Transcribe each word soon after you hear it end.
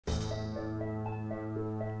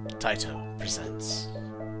Taito presents.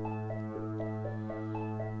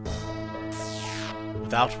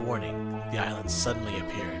 Without warning, the island suddenly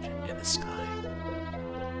appeared in the sky.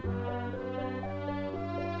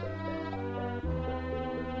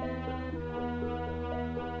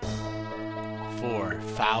 Four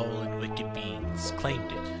foul and wicked beings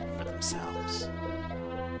claimed it for themselves.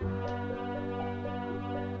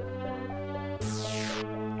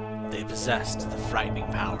 They possessed the frightening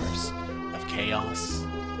powers of chaos,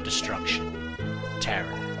 destruction,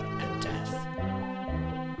 terror, and death.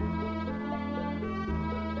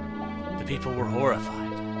 The people were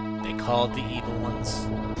horrified. They called the evil ones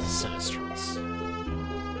Sinistrals.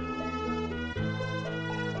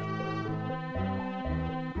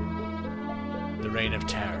 The reign of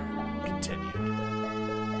terror continued.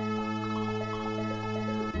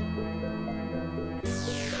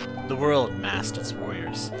 The world massed its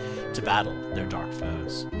warriors to battle their dark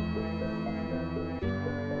foes.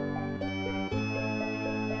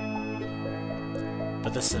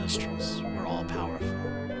 But the Sinistrals were all powerful.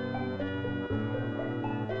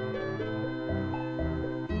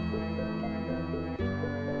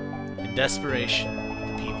 In desperation,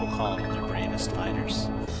 the people called on their bravest fighters,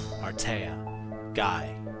 Artea,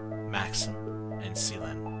 Guy, Maxim, and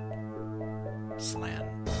Slan.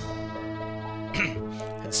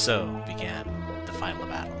 And so began the final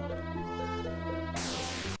battle.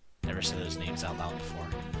 Never said those names out loud before.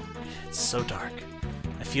 It's so dark.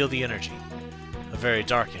 I feel the energy. A very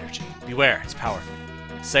dark energy. Beware, it's powerful.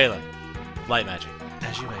 Salem. Light magic.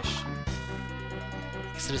 As you wish.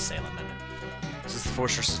 I guess it is Salem, isn't it? This is the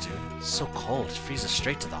fortress to do. It's so cold, it freezes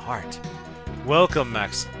straight to the heart. Welcome,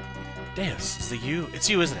 Maxim. Deus, is it you? It's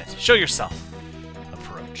you, isn't it? Show yourself.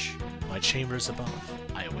 Approach. My chamber is above.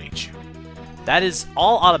 I await you. That is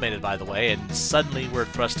all automated, by the way, and suddenly we're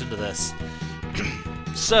thrust into this.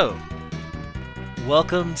 So,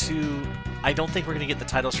 welcome to... I don't think we're going to get the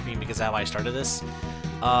title screen because of how I started this.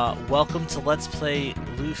 Welcome to Let's Play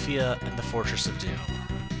Lufia and the Fortress of Doom.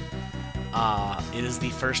 It is the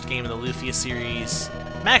first game in the Lufia series.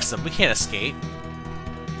 Maxim, we can't escape.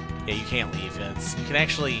 Yeah, you can't leave. You can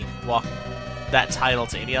actually walk that title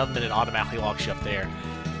to any of them and it automatically walks you up there.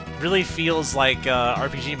 Really feels like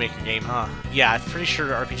RPG Maker game, huh? Yeah, I'm pretty sure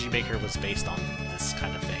RPG Maker was based on this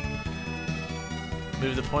kind of thing.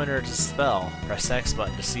 Move the pointer to spell. Press X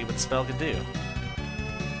button to see what the spell can do.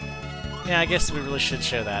 Yeah, I guess we really should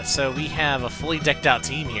show that. So we have a fully decked out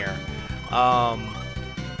team here. Yeah,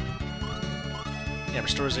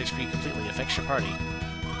 restores HP completely. Affects your party.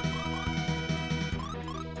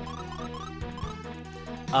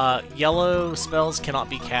 Yellow spells cannot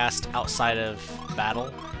be cast outside of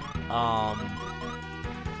battle.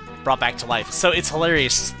 Brought back to life. So it's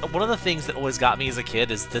hilarious. One of the things that always got me as a kid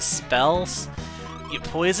is the spells.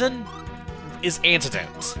 Poison is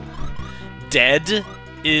antidote. Dead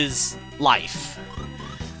is life.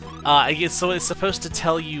 So it's supposed to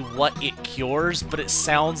tell you what it cures, but it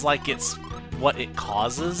sounds like it's what it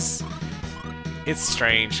causes. It's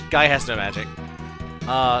strange. Guy has no magic.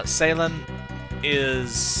 Salen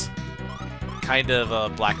is kind of a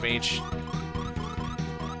black mage.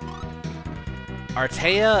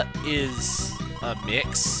 Artea is a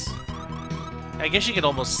mix. I guess you could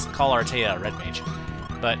almost call Artea a red mage.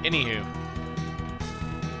 But anywho.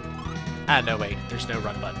 No wait, there's no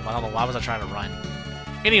run button. Why was I trying to run?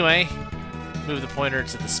 Anyway, move the pointer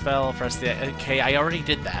to the spell, press the... Okay, I already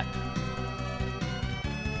did that.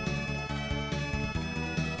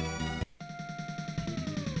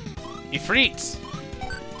 Ifrit!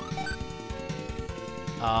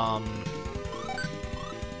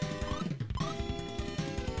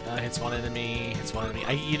 Hits one enemy, hits one enemy.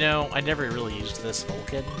 I never really used this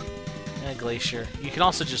Vulcan. Glacier. You can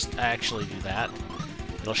also just actually do that.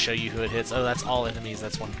 It'll show you who it hits. Oh, that's all enemies.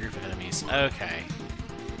 That's one group of enemies. Okay.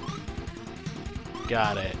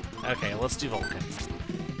 Got it. Okay, let's do Vulcan.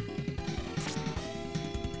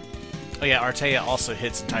 Oh yeah, Artea also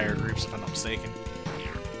hits entire groups, if I'm not mistaken.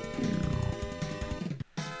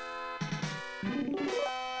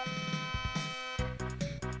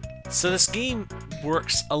 So this game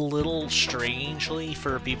works a little strangely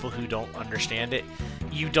for people who don't understand it.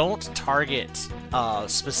 You don't target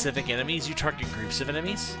specific enemies, you target groups of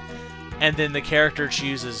enemies, and then the character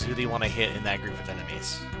chooses who they want to hit in that group of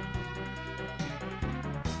enemies.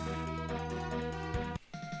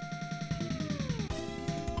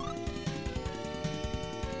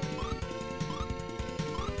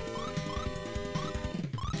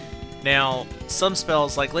 Now, some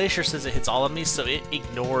spells, like Glacier says it hits all enemies, so it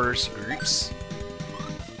ignores groups.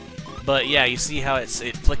 But yeah, you see how it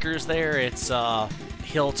flickers there? It's,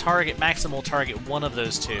 Maxim will target one of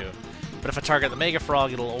those two. But if I target the Mega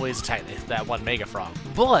Frog, it'll always attack that one Mega Frog.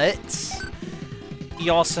 But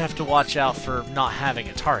you also have to watch out for not having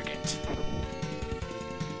a target.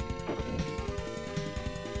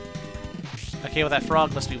 Okay, well that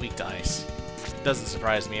frog must be weak to ice. Doesn't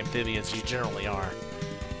surprise me, amphibians you generally are.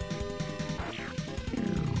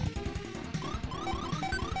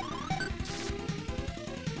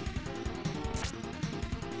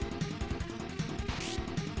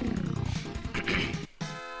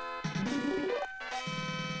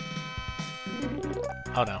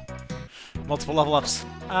 Oh no. Multiple level ups.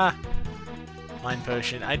 Ah. Mind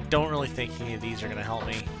potion. I don't really think any of these are gonna help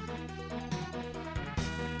me.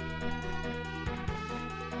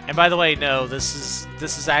 And by the way, no, this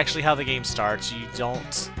is actually how the game starts. You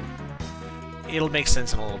don't... It'll make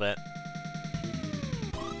sense in a little bit.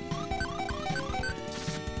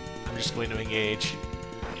 I'm just going to engage.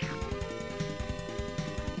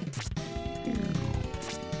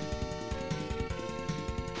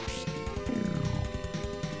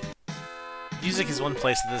 Music is one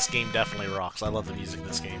place that this game definitely rocks. I love the music in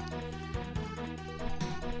this game.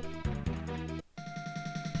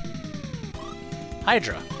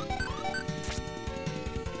 Hydra.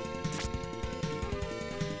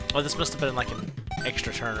 Oh, this must have been like an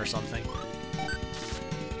extra turn or something.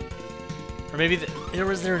 Or maybe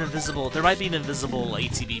there an invisible... There might be an invisible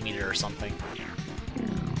ATB meter or something.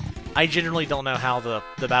 I generally don't know how the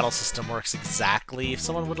battle system works exactly. If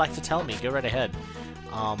someone would like to tell me, go right ahead.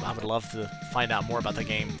 I would love to find out more about the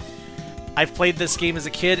game. I've played this game as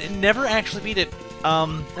a kid and never actually beat it.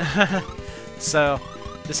 So,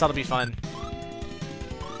 this ought to be fun.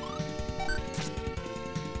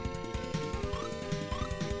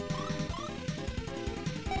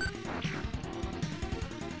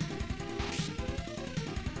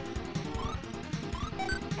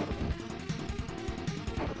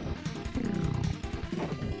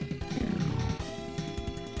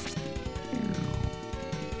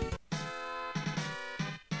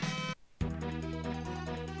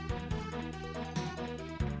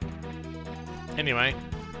 Anyway.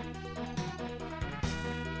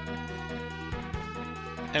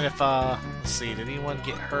 And if, let's see, did anyone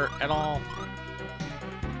get hurt at all?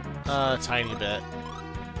 A tiny bit.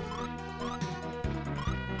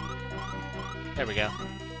 There we go.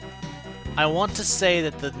 I want to say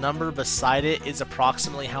that the number beside it is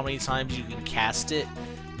approximately how many times you can cast it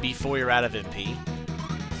before you're out of MP.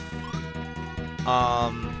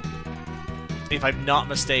 If I'm not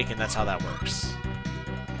mistaken, that's how that works.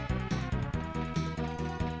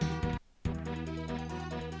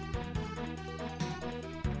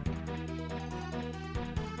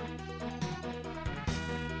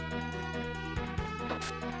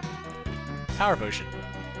 Power potion.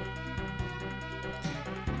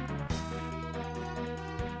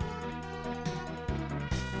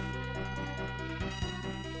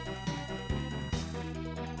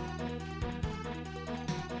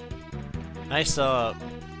 Nice,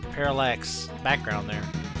 parallax background there.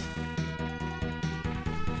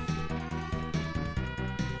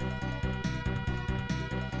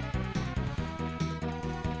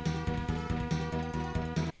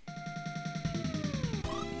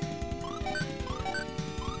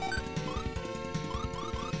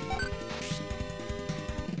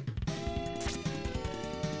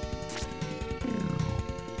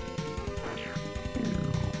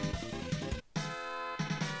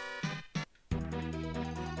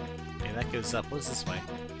 That goes up. What is this way?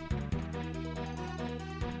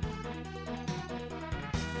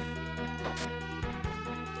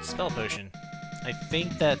 Spell potion. I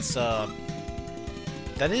think that's, that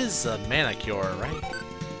is a mana cure, right?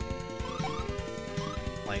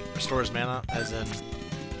 Like, restores mana, as in,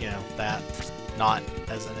 you know, that. Not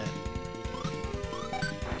as in it.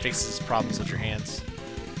 Fixes problems with your hands.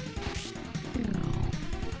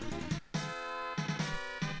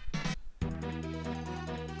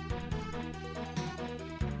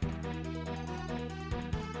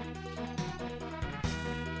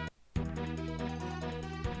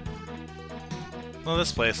 Well,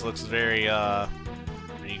 this place looks very,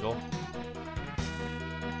 regal.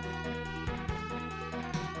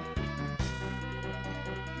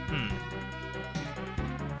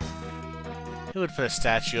 Who would put a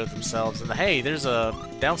statue of themselves in the... Hey, there's a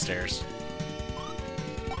downstairs.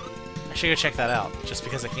 I should go check that out, just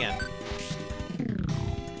because I can.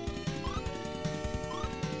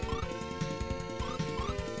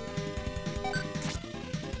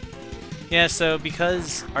 Yeah, so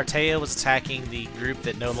because Artea was attacking the group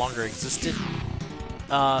that no longer existed,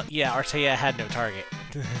 yeah, Artea had no target.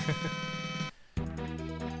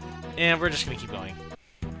 And we're just gonna keep going.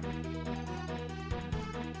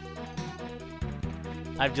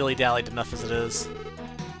 I've dilly-dallied enough as it is.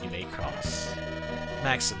 You may cross.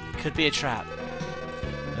 Maxim, it could be a trap.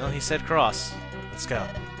 Well, he said cross. Let's go.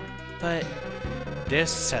 But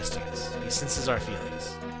Deus is testing us. He senses our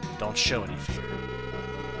feelings. Don't show any fear.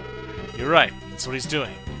 You're right. That's what he's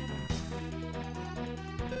doing.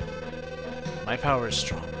 My power is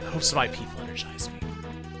strong. The hopes of my people energize me.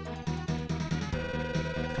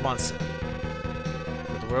 Come on, Silly.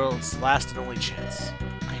 For the world's last and only chance.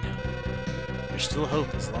 I know. There's still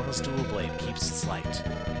hope as long as Dual Blade keeps its light.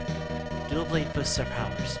 Dual Blade boosts our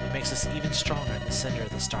powers. It makes us even stronger in the center of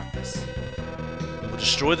this darkness. We will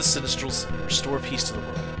destroy the Sinistrals and restore peace to the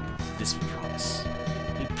world. This we promise.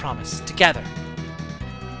 We promise. Together!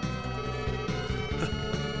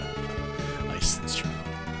 I sense your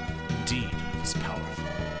love. Indeed, it is powerful.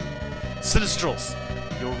 Sinistrals!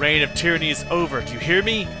 Your reign of tyranny is over. Do you hear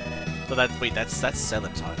me? Oh, that's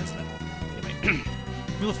Silent Talk, isn't it? Anyway.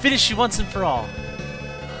 We will finish you once and for all.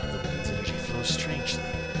 The woman's energy flows strangely.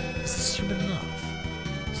 Is this human love?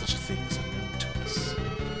 Such a thing is unknown to us.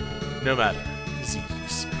 No matter. It is easily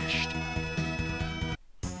smashed.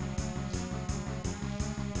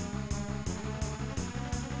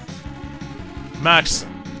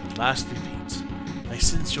 Maxim, at last we meet. I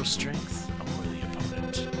sense your strength, a worthy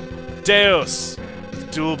opponent. Deus!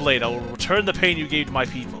 With Dual Blade, I will return the pain you gave to my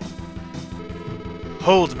people.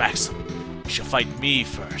 Hold, Maxim. You shall fight me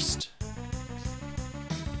first.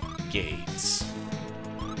 Gades.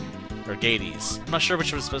 Or Gades. I'm not sure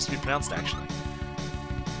which was supposed to be pronounced, actually.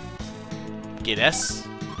 Gades?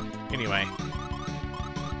 Anyway.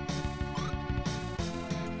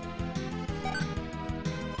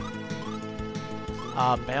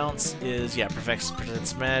 Bounce is, yeah,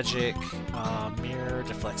 prevents magic. Mirror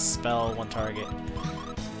deflects spell, one target.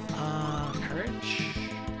 Courage?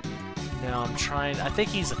 No, I'm trying. I think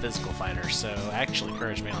he's a physical fighter, so actually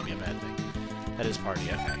courage may not be a bad thing. That is party,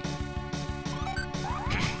 okay.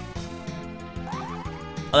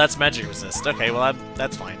 Oh, that's magic resist. Okay, well,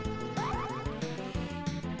 that's fine.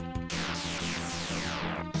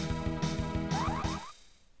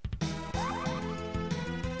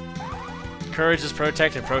 Courage is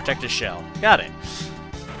protect, and protect is shell. Got it.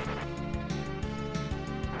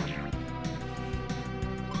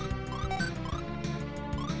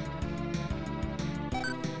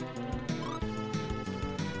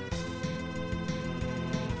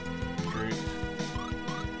 Group.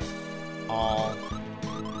 All.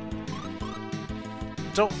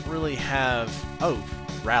 Don't really have... Oh,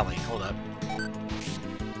 rally. Hold up.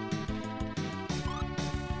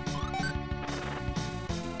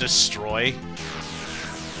 Destroy.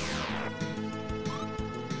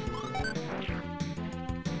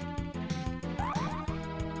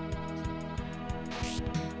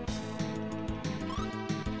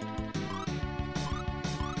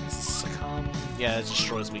 Succumb. Yeah, it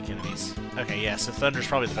destroys weak enemies. Okay, yeah, so Thunder's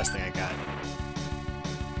probably the best thing I got.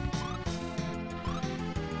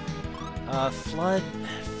 Flood.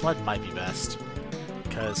 Flood might be best.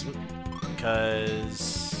 Because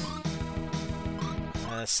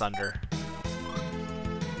Sunder.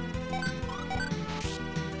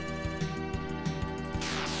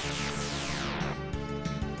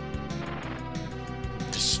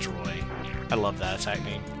 Destroy. I love that attack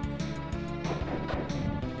name.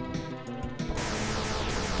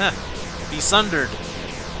 Huh. Be sundered.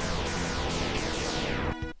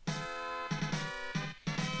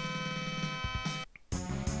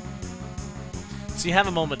 So you have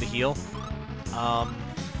a moment to heal.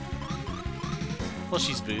 Well,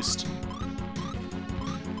 she's boost.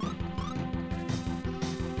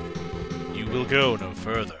 You will go no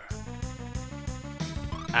further.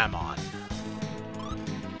 Amon.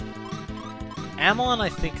 Amon, I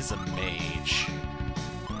think, is a mage.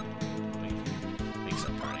 Wait, makes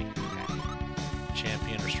up party. Okay.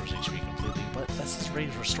 Champion restores HP completely, but that's his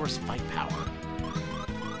range, restores fight power.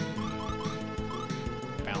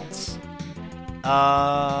 Bounce.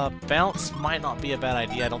 Bounce might not be a bad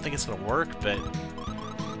idea. I don't think it's gonna work, but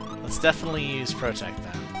let's definitely use Protect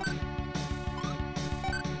then.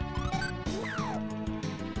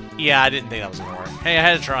 Yeah, I didn't think that was gonna work. Hey, I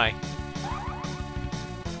had to try.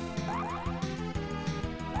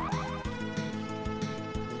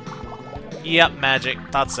 Yep, magic.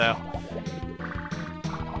 Thought so.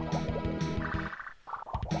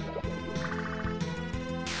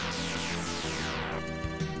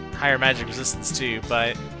 Higher magic resistance too,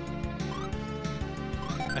 but...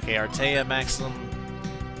 Okay, Artea Maximum...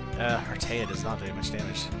 Artea does not do much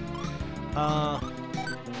damage.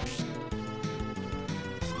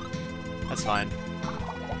 That's fine.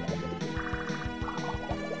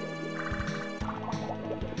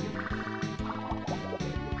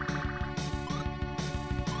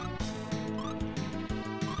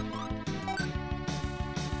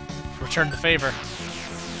 Return the favor.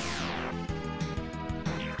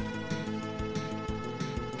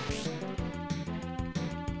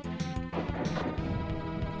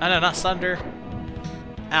 Oh no, not Thunder.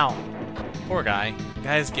 Ow. Poor guy.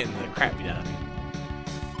 Guy's getting the crap beat out of him.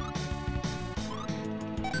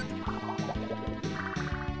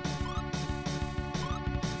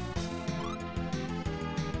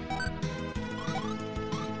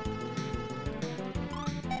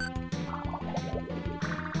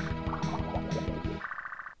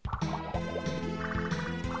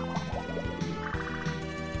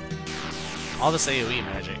 All this AoE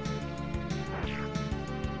magic.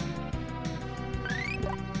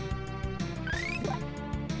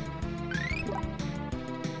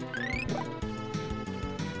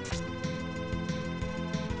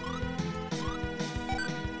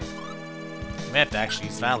 I may have to actually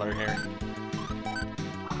use Valor here.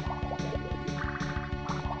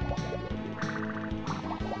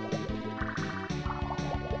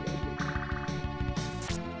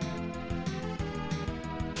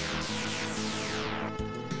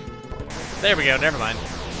 There we go, never mind.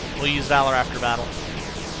 We'll use Valor after battle.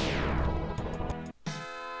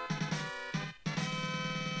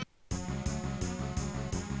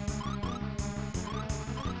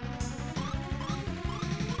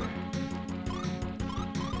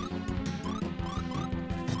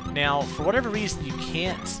 Now, for whatever reason, you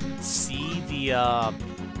can't see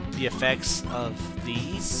the effects of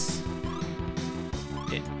these.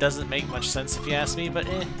 It doesn't make much sense if you ask me, but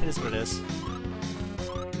it is what it is.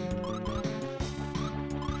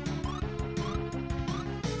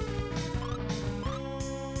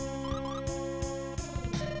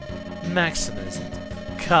 Maximus,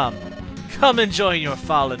 come and join your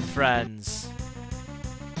fallen friends.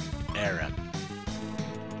 Aram.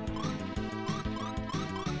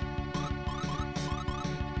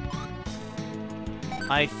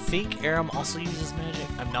 I think Aram also uses magic.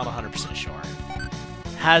 I'm not 100% sure.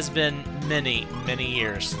 Has been many, many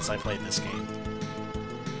years since I played this game.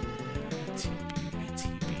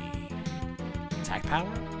 TB. Attack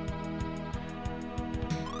power?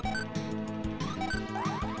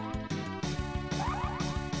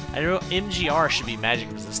 I know MGR should be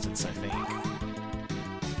magic resistance, I think.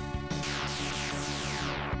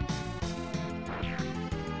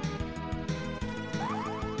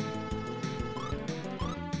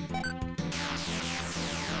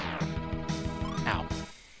 Ow.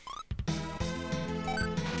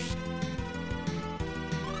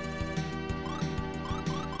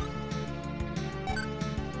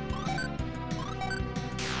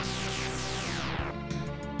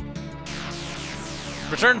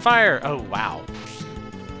 Return fire! Oh, wow.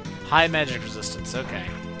 High magic resistance, okay.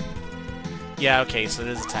 Yeah, okay, so it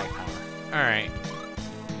is attack power. Alright.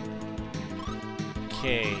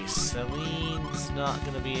 Okay, Celine's not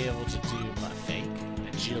gonna be able to do my fake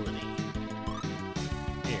agility.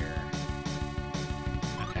 Here.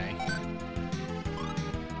 Okay.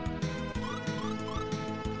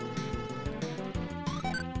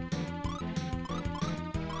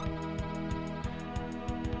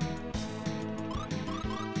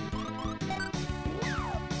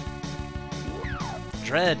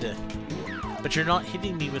 Dread. But you're not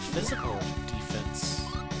hitting me with physical defense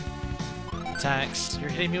attacks. You're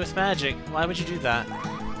hitting me with magic. Why would you do that?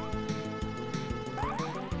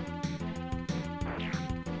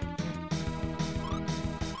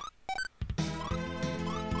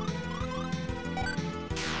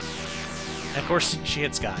 And of course, she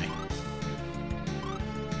hits Guy.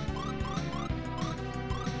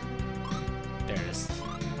 There it is.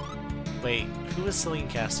 Wait, who is Celine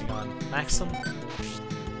casting on? Maxim? I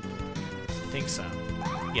think so.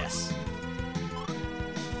 Yes.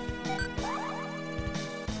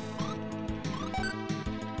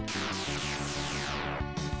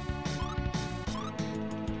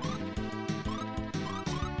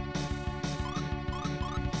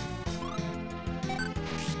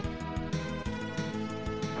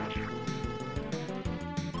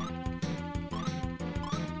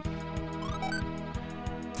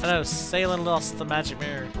 I know, Salen lost the magic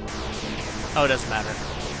mirror. Oh, it doesn't matter.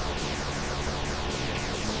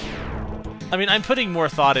 I mean, I'm putting more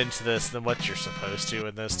thought into this than what you're supposed to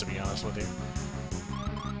in this, to be honest with you.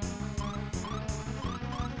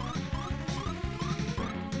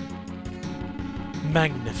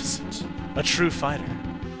 Magnificent. A true fighter.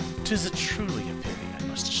 'Tis a truly a pity I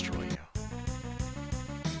must destroy you.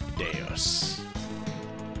 Deus.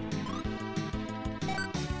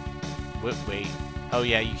 Wait. Oh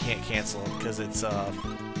yeah, you can't cancel it because it's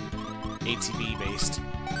ATB based.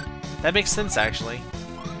 That makes sense, actually.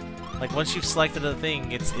 Like, once you've selected a thing,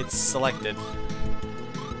 it's selected.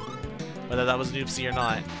 Whether that was an oopsie or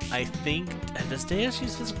not. I think... Does Deus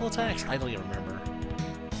use physical attacks? I don't even remember.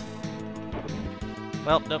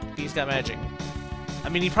 Well, nope, he's got magic. I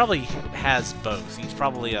mean, he probably has both. He's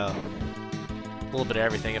probably a little bit of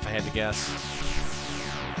everything, if I had to guess.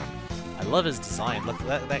 I love his design. Look,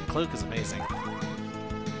 that cloak is amazing.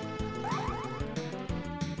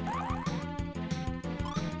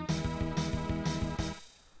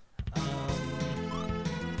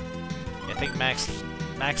 I think Maxim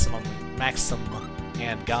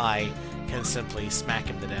and Guy can simply smack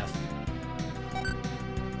him to death.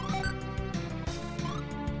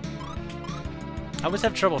 I always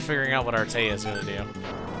have trouble figuring out what Artea is gonna do.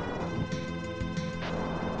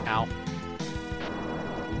 Ow.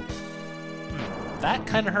 That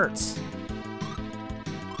kinda hurts.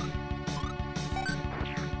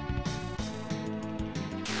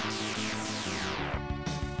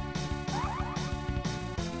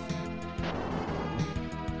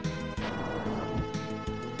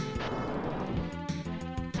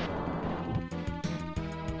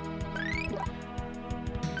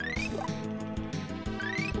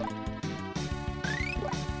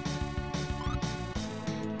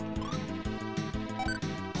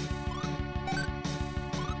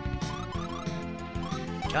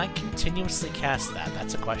 Can I continuously cast that?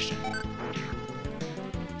 That's a question.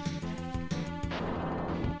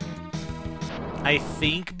 I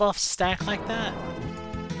think buffs stack like that.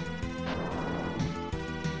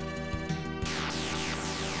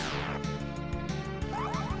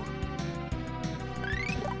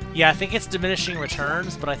 Yeah, I think it's diminishing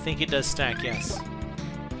returns, but I think it does stack, yes.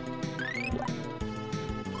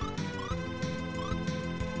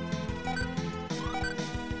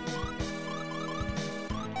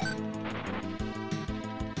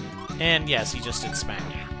 And yes, he just did smack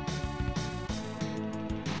me.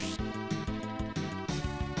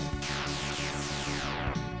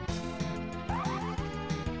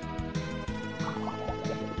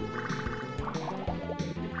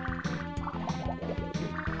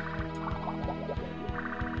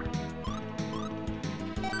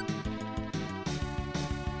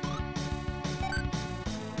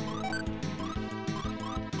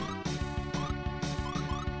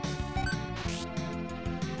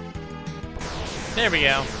 There we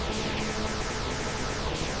go.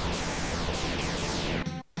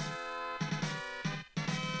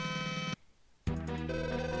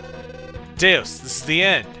 Deus, this is the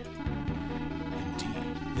end.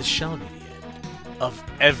 Indeed, this shall be the end of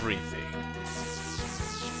everything.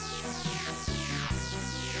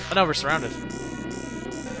 Oh no, we're surrounded.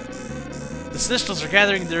 The Sinistros are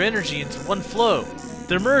gathering their energy into one flow.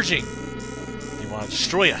 They're merging. They want to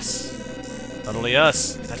destroy us. Not only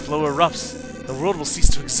us, if that flow erupts, the world will cease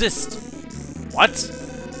to exist. What?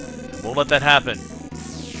 Won't let that happen.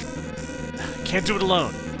 Can't do it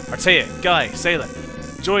alone. Artea, Guy, Salem,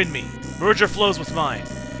 join me. Merge your flows with mine.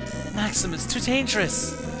 Maxim, it's too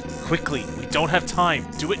dangerous. Quickly, we don't have time.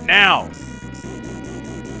 Do it now.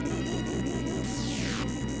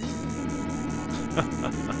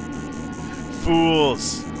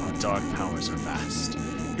 Fools! Our dark powers are vast.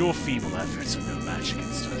 Your feeble efforts are no match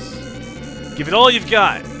against us. Give it all you've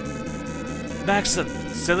got! Maxim,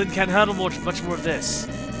 Celine can't handle much more of this.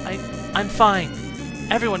 I'm fine.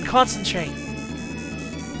 Everyone concentrate.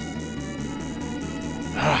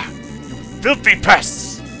 Ah, you filthy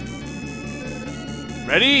pests!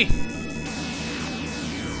 Ready?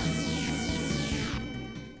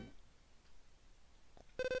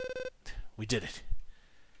 We did it.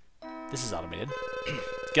 This is automated.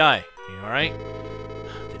 Guy, you alright?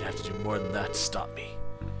 They'd have to do more than that to stop me.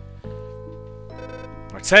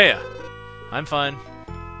 Artea! I'm fine.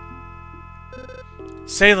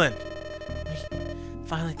 Salin! We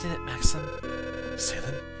finally did it, Maxim.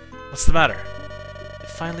 Salin? What's the matter? It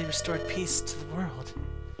finally restored peace to the world.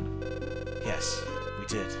 Yes, we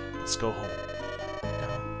did. Let's go home. No,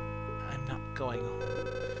 I'm not going home.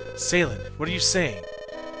 Salin, what are you saying?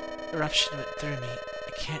 Eruption went through me.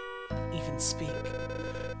 I can't even speak.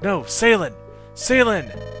 No, Salin!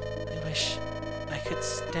 Salin! I wish I could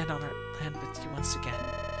stand on our land with you once again.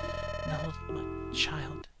 And hold my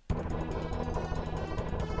child.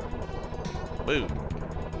 Boo.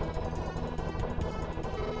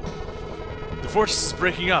 The fortress is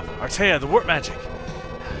breaking up. Artea, the warp magic.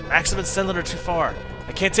 Maxim and Senlin are too far.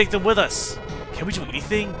 I can't take them with us. Can we do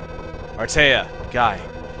anything? Artea, Guy,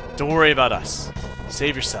 don't worry about us.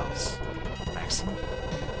 Save yourselves. Maxim?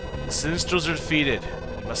 The Sinistros are defeated.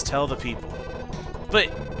 We must tell the people. But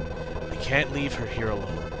I can't leave her here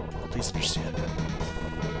alone. Please understand.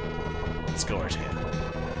 Let's go, Artea.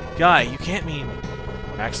 Guy, you can't mean...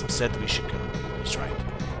 Maxim said that we should go. He's right.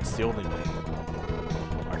 It's the only way.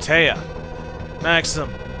 Artea! Maxim,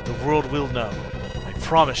 the world will know. I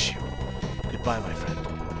promise you. Goodbye, my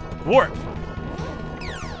friend. Warp!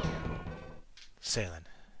 Salen,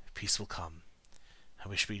 peace will come. I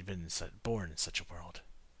wish we'd been born in such a world.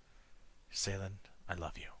 Salen, I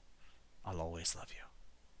love you. I'll always love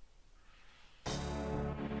you.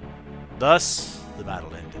 Thus, the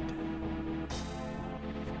battle ended.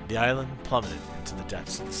 The island plummeted into the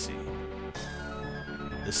depths of the sea.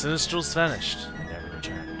 The Sinistrals vanished and never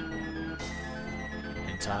returned.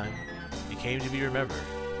 In time, it came to be remembered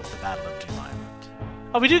as the Battle of Doom Island.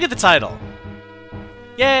 Oh, we do get the title!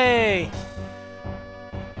 Yay!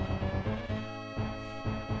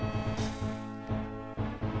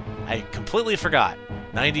 I completely forgot.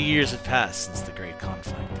 90 years had passed since the Great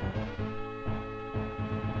Conflict.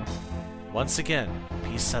 Once again,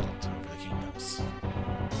 peace settled over the kingdoms.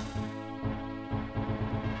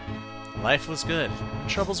 Life was good, and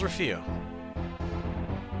troubles were few.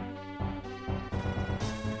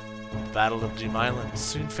 The Battle of Doom Island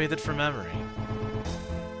soon faded from memory.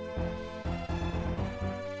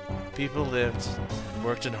 People lived and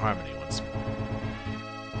worked in harmony once more.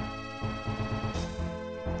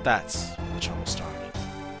 That's where the trouble started.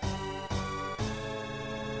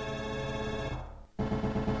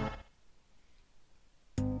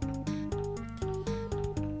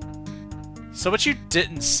 So what you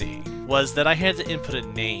didn't see was that I had to input a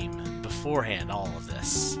name beforehand all of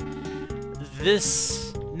this.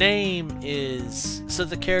 This name is... so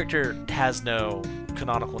the character has no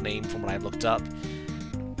canonical name from what I looked up.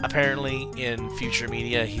 Apparently in future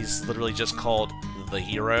media he's literally just called the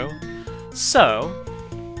hero. So,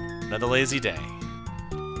 another lazy day.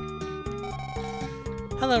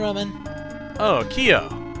 Hello, Roman. Oh, Akio.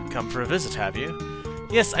 Come for a visit, have you?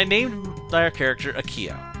 Yes, I named our character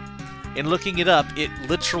Akio. In looking it up, it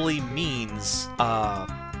literally means,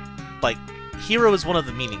 like, hero is one of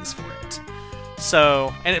the meanings for it.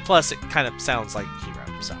 So, and plus, it kind of sounds like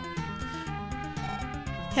hero, so.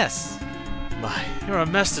 Yes. My, you're a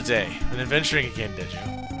mess today. Been adventuring again, did you?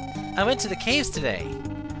 I went to the caves today.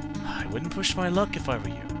 I wouldn't push my luck if I were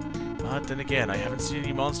you. But then again, I haven't seen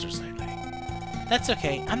any monsters lately. That's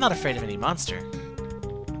okay. I'm not afraid of any monster.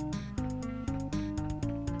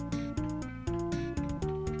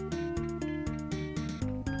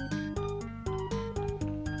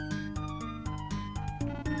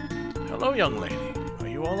 Hello, young lady. Are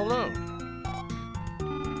you all alone?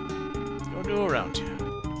 You're new around here.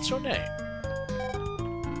 What's your name?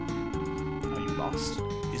 Are you lost?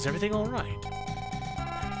 Is everything alright?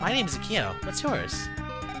 My name's Akio. What's yours?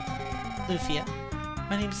 Lufia.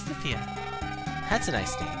 My name's Lufia. That's a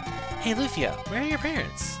nice name. Hey, Lufia, where are your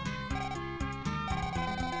parents?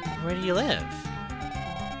 Where do you live?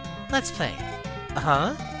 Let's play.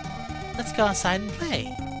 Uh-huh. Let's go outside and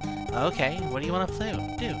play. Okay, what do you want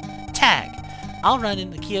to do? Tag! I'll run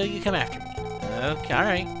in, Akio, you come after me. Okay,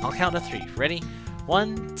 alright. I'll count to 3. Ready?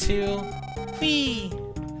 1, 2, whee!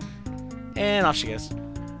 And off she goes.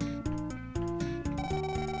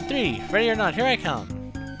 3. Ready or not, here I come.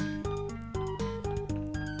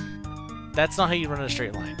 That's not how you run in a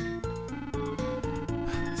straight line.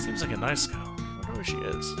 Seems like a nice girl. I wonder where she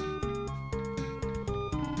is.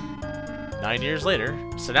 9 years later.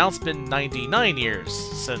 So now it's been 99 years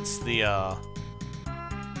since the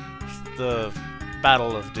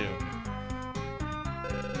Battle of Doom.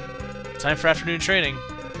 Time for afternoon training.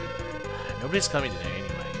 Nobody's coming today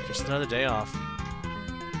anyway. Just another day off.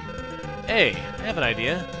 Hey, I have an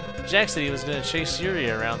idea. Jack said he was going to chase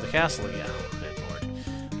Yuri around the castle again. Good lord.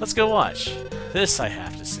 Let's go watch. This I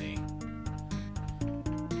have to see.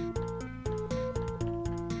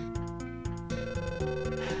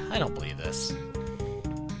 I don't believe this.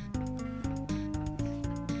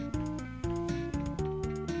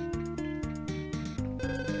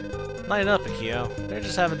 Line up, Akio. They're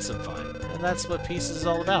just having some fun. And that's what peace is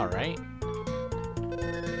all about, right?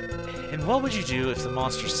 And what would you do if the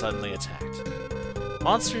monsters suddenly attacked?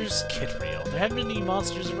 Monsters get real. There haven't been any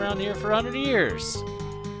monsters around here for 100 years.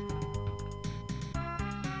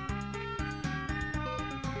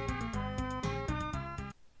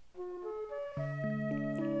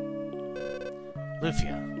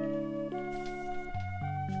 Lufia.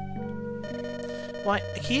 Why,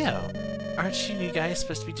 Akio, aren't you guys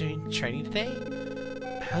supposed to be doing training today?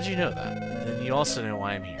 How'd you know that? Then you also know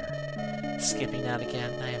why I'm here. Skipping out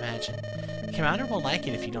again, I imagine. The commander won't like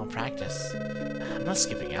it if you don't practice. I'm not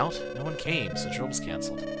skipping out. No one came, so drill's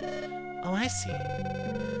cancelled. Oh, I see.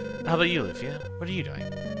 How about you, Lufia? What are you doing?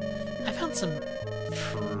 I found some...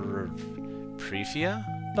 Prefia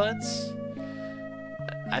buds?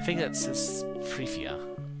 I think that's this Prefia.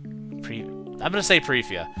 I'm gonna say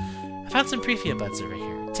Prefia. I found some Prefia buds over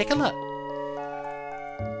here. Take a look.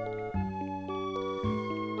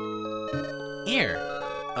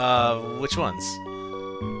 Which ones?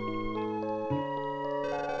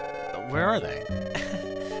 Where are they?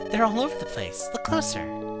 They're all over the place. Look closer.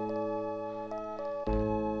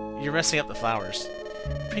 You're messing up the flowers.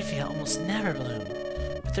 Lufia almost never bloom,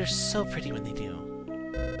 but they're so pretty when they do.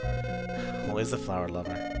 Always the flower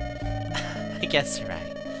lover. I guess you're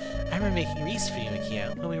right. I remember making wreaths for you,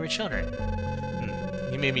 Akio, when we were children.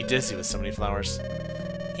 You made me dizzy with so many flowers.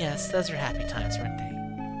 Yes, those were happy times, weren't they?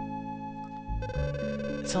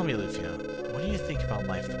 Tell me, Lufia, what do you think about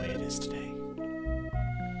life the way it is today?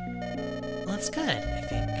 Well, it's good, I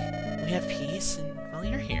think. We have peace, and, well,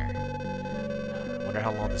 you're here. I wonder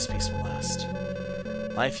how long this peace will last.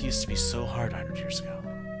 Life used to be so hard 100 years ago.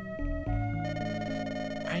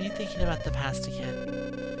 Are you thinking about the past again?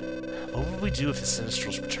 What would we do if the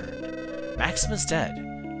Sinistrals returned? Maxim is dead.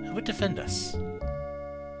 Who would defend us?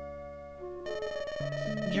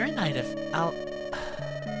 You're a knight of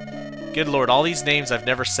Good lord, all these names I've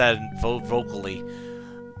never said vocally.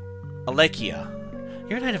 Alekia.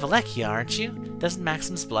 You're a knight of Alekia, aren't you? Doesn't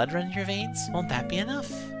Maxim's blood run in your veins? Won't that be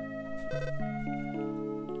enough?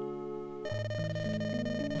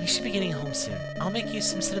 We should be getting home soon. I'll make you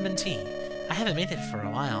some cinnamon tea. I haven't made it for a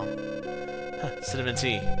while. Cinnamon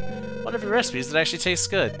tea. One of your recipes that actually tastes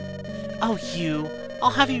good. Oh,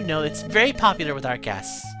 I'll have you know it's very popular with our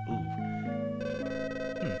guests. Ooh.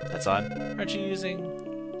 That's odd. Aren't you using...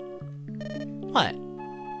 What?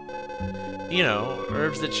 You know,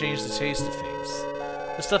 herbs that change the taste of things.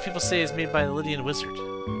 The stuff people say is made by the Lydian wizard.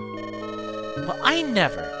 Well, I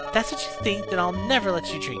never. If that's what you think, then I'll never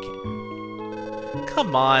let you drink it.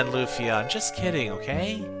 Come on, Lufia. I'm just kidding,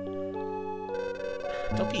 okay?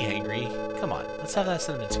 Don't be angry. Come on, let's have that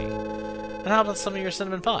cinnamon tea. And how about some of your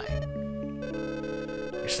cinnamon pie?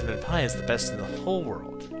 Your cinnamon pie is the best in the whole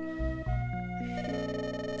world.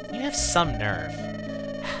 You have some nerve.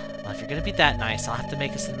 Well, if you're gonna be that nice, I'll have to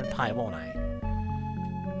make a cinnamon pie, won't I?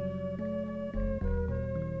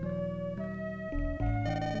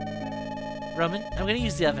 Roman, I'm gonna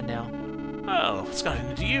use the oven now. Oh, what's gotten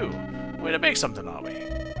into you? Way to make something, are we?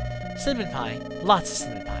 Cinnamon pie. Lots of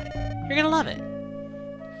cinnamon pie. You're gonna love it.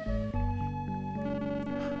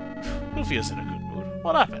 Lufia's in a good mood.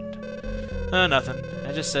 What happened? Nothing.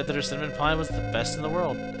 I just said that her cinnamon pie was the best in the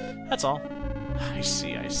world. That's all. I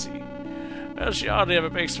see, I see. Well, she hardly ever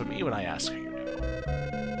bakes for me when I ask her, you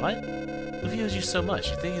know. What? Lufia owes you so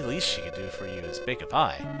much. You think the least she could do for you is bake a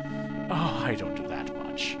pie? Oh, I don't do that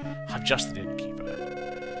much. I'm just the innkeeper.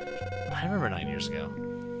 I remember 9 years ago.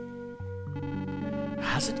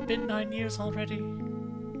 Has it been 9 years already?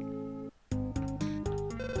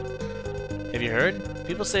 Have you heard?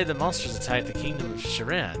 People say the monsters attacked the kingdom of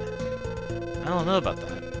Shiran. I don't know about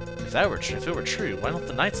that. If it were true, why don't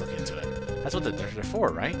the knights look into it? That's what they're for,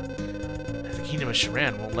 right? The kingdom of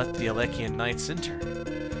Shiran won't let the Alekian knights enter.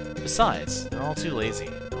 Besides, they're all too lazy.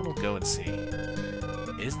 No one will go and see.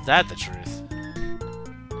 Isn't that the truth?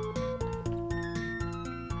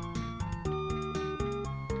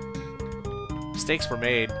 Mistakes were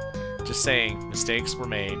made. Just saying, mistakes were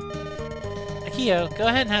made. Akio, go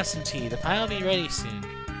ahead and have some tea. The pie will be ready soon.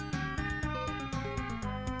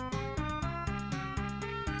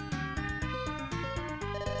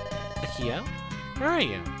 Akio? Where are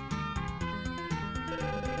you?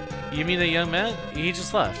 You mean the young man? He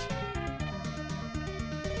just left.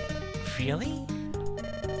 Really?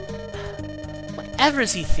 Whatever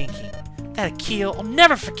is he thinking? That Akio, I'll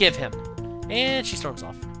never forgive him! And she storms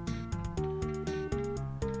off.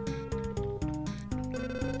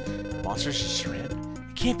 Monsters in Shiran?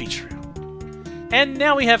 It can't be true. And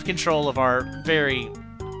now we have control of our very...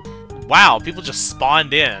 Wow, people just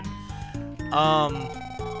spawned in.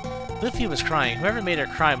 Lufia was crying. Whoever made her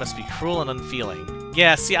cry must be cruel and unfeeling.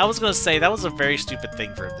 Yeah, see, I was gonna say, that was a very stupid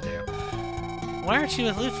thing for him to do. Why aren't you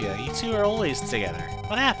with Lufia? You two are always together.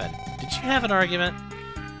 What happened? Did you have an argument?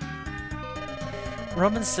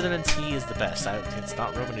 Roman's cinnamon tea is the best. It's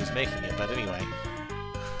not Roman who's making it, but anyway.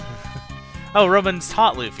 Oh, Roman's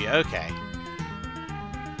taught Lufia. Okay.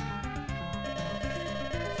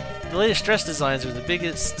 The latest dress designs are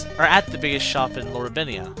at the biggest shop in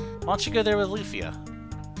Lorbinia. Why don't you go there with Lufia?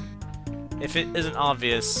 If it isn't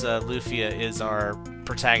obvious, Lufia is our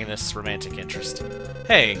protagonist's romantic interest.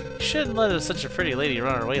 Hey, you shouldn't let such a pretty lady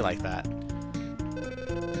run away like that.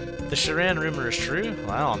 The Shiran rumor is true?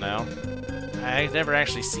 Well, I don't know. I've never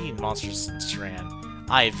actually seen monsters in Shiran.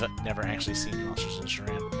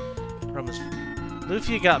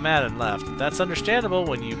 Lufia got mad and left. That's understandable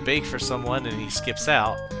when you bake for someone and he skips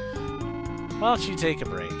out. Why don't you take a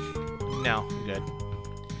break? No, I'm good.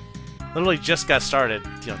 Literally just got started,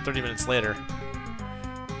 30 minutes later.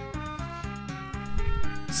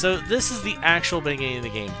 So this is the actual beginning of the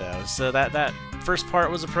game, though. So that first part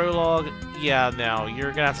was a prologue. Yeah, no,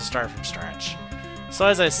 you're gonna have to start from scratch. So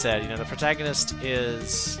as I said, you know, the protagonist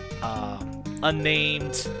is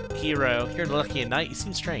unnamed hero. You're lucky at night. He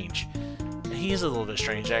seems strange. He is a little bit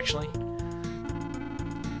strange, actually.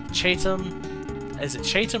 Chatham, is it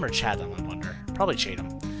Chatham or Chatham? I wonder. Probably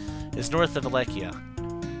Chatham. Is north of Alekia.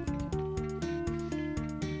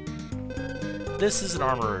 This is an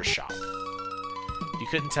armorer's shop. You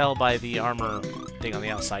couldn't tell by the armor thing on the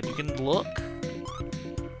outside. You can look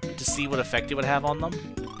to see what effect it would have on them,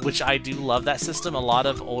 which I do love that system. A lot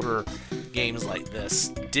of older games like this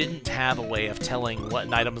didn't have a way of telling what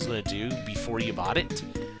an item was going to do before you bought it.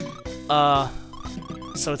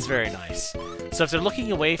 So it's very nice. So if they're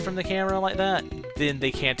looking away from the camera like that, then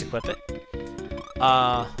they can't equip it.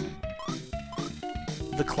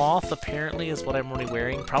 The cloth apparently is what I'm already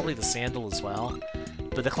wearing, probably the sandal as well.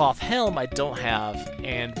 But the cloth helm I don't have,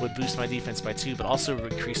 and would boost my defense by 2, but also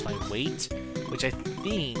increase my weight, which I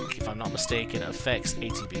think, if I'm not mistaken, affects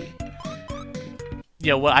ATB.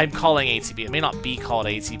 Yeah, what I'm calling ATB. It may not be called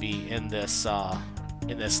ATB in this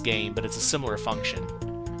game, but it's a similar function.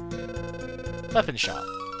 Weapon shop.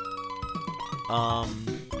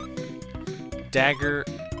 Dagger.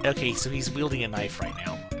 Okay, so he's wielding a knife right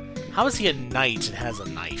now. How is he a knight and has a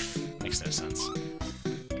knife? Makes no sense.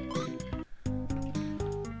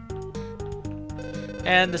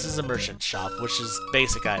 And this is a merchant shop, which is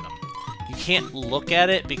basic item. You can't look at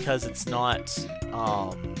it because it's not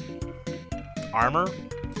armor,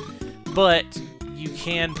 but you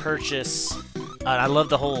can purchase. I love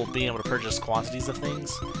the whole being able to purchase quantities of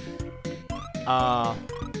things.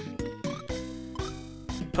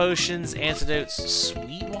 Potions, antidotes,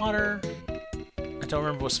 sweet water. I don't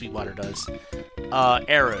remember what sweet water does.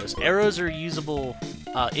 Arrows. Arrows are usable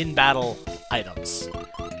in-battle items.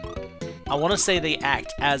 I want to say they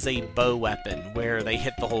act as a bow weapon, where they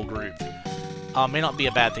hit the whole group. May not be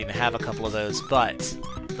a bad thing to have a couple of those, but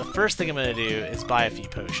the first thing I'm going to do is buy a few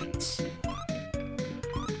potions.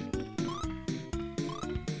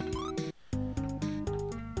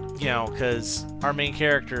 You know, because our main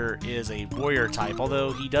character is a warrior type,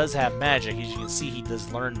 although he does have magic. As you can see, he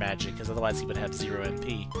does learn magic, because otherwise he would have 0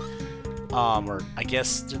 MP. Or, I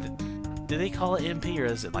guess, do they call it MP, or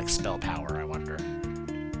is it like spell power, I wonder?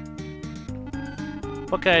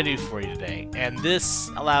 What can I do for you today? And this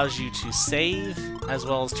allows you to save, as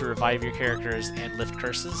well as to revive your characters and lift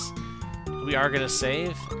curses. We are going to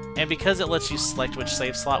save, and because it lets you select which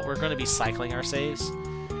save slot, we're going to be cycling our saves.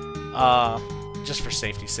 Just for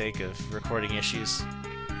safety's sake of recording issues.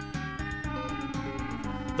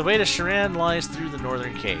 The way to Sharan lies through the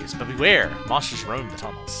northern caves, but beware, monsters roam the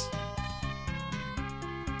tunnels.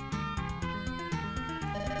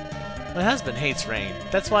 My husband hates rain.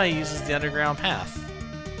 That's why he uses the underground path.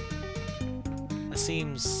 That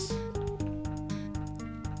seems...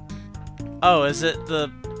 Oh, is it the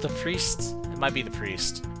priest? It might be the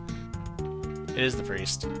priest. It is the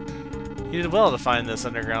priest. He did well to find this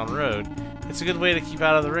underground road. It's a good way to keep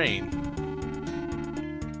out of the rain.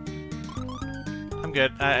 I'm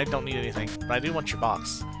good. I don't need anything, but I do want your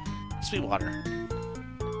box. Sweet water.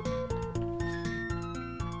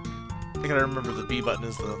 I gotta remember the B button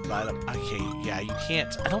is the item. Okay, yeah, you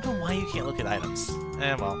can't. I don't know why you can't look at items.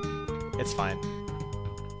 Eh, well, it's fine.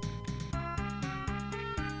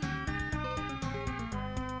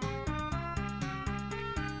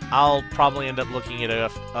 I'll probably end up looking it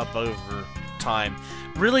up over time.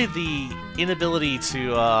 Really, the inability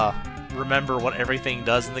to remember what everything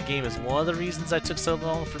does in the game is one of the reasons I took so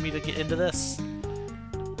long for me to get into this.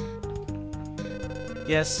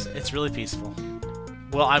 Yes, it's really peaceful.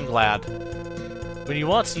 Well, I'm glad. When you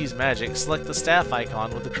want to use magic, select the staff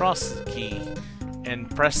icon with the cross key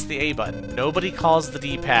and press the A button. Nobody calls the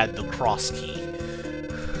D-pad the cross key.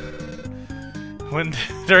 When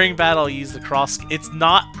during battle, use the cross key. It's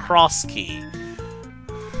not cross key.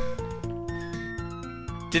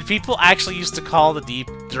 Did people actually used to call the D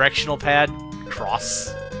directional pad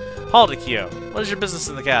cross? Halt, Akio. What is your business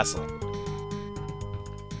in the castle?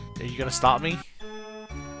 Are you gonna stop me?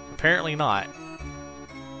 Apparently not.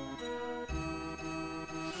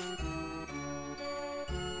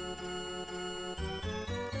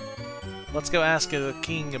 Let's go ask the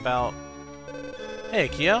king about... Hey,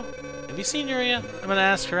 Akio. Have you seen Yuria? I'm gonna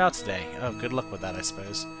ask her out today. Oh, good luck with that, I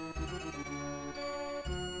suppose.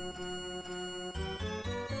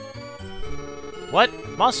 What?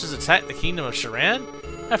 Monsters attacked the kingdom of Sharan?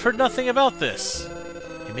 I've heard nothing about this.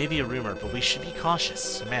 It may be a rumor, but we should be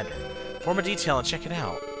cautious. Commander, form a detail and check it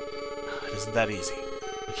out. It isn't that easy.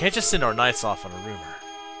 We can't just send our knights off on a rumor.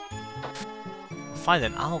 Fine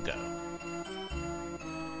then, I'll go.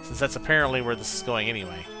 since that's apparently where this is going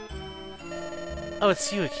anyway. Oh,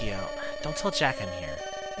 it's you, Akio. Don't tell Jack I'm here.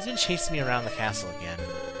 He's been chasing me around the castle again.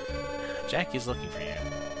 Jack is looking for you.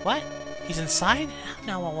 What? He's inside?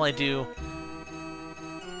 Now what will I do?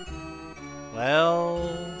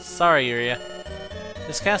 Well, sorry, Yuria.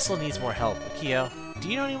 This castle needs more help. Akio, do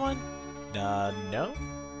you know anyone? No?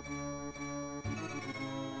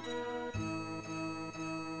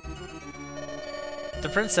 The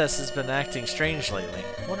princess has been acting strange lately.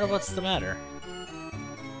 Wonder what's the matter.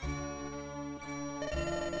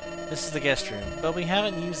 This is the guest room, but we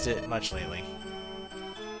haven't used it much lately.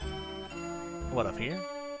 What, up here?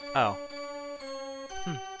 Oh.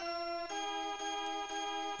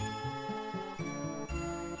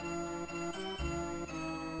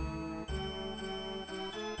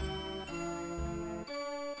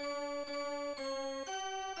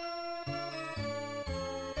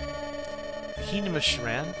 The Kingdom of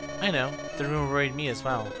Shiran? I know. The rumor worried me as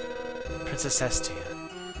well. Princess Estia.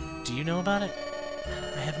 Do you know about it?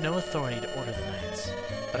 I have no authority to order the knights,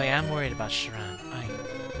 but I am worried about Shiran.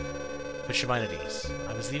 Put your mind at ease.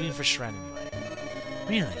 I was leaving for Shiran anyway.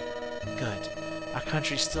 Really? Good. Our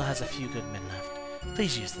country still has a few good men left.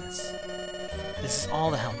 Please use this. This is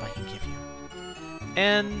all the help I can give you.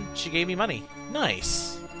 And she gave me money.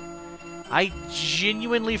 Nice. I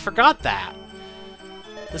genuinely forgot that.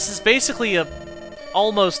 This is basically a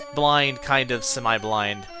almost blind, kind of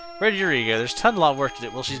semi-blind. Where'd Yuri go? There's a ton of work to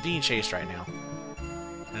do. Well, she's being chased right now.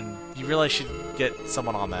 And you really should get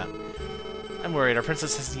someone on that. I'm worried. Our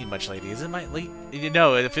princess doesn't need much, lady. Is it my late?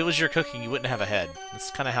 No, if it was your cooking, you wouldn't have a head.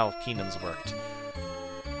 That's kind of how kingdoms worked.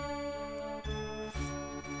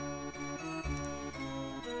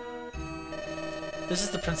 This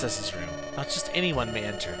is the princess's room. Not just anyone may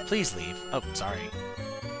enter. Please leave. Oh, sorry.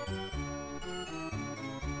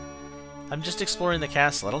 I'm just exploring the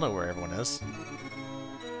castle. I don't know where everyone is.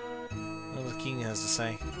 What the king has to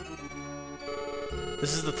say.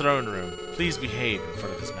 This is the throne room. Please behave in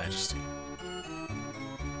front of His Majesty.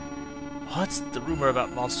 What's the rumor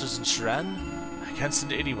about monsters in Shiran? I can't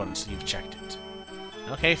send anyone until you've checked it.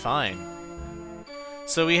 Okay, fine.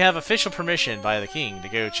 So we have official permission by the king to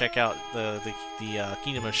go check out the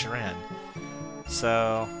Kingdom of Shiran.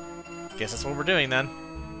 So, guess that's what we're doing then.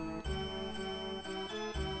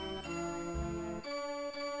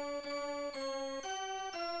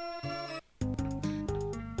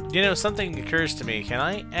 You know, something occurs to me. Can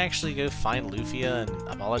I actually go find Lufia and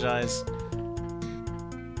apologize?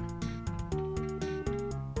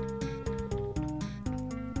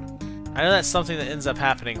 I know that's something that ends up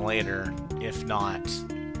happening later, if not,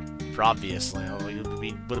 for obviously. It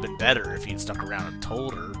would have been better if he'd stuck around and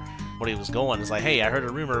told her what he was going. It's like, hey, I heard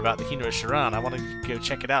a rumor about the Kingdom of Shiran. I want to go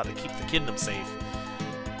check it out to keep the kingdom safe.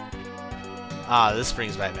 Ah, this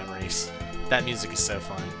brings back memories. That music is so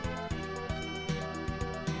fun.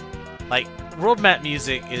 Like, world map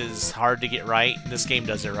music is hard to get right. This game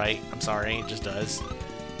does it right. I'm sorry, it just does.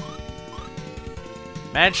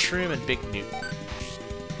 Mad Shroom and Big Nuke.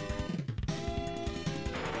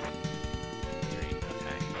 3,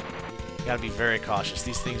 okay. Gotta be very cautious.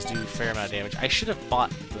 These things do a fair amount of damage. I should have bought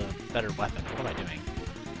the better weapon. What am I doing?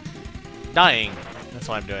 Dying. That's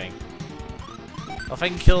what I'm doing. Well, if I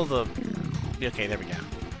can kill the... Okay, there we go.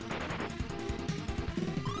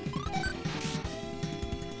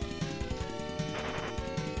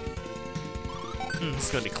 This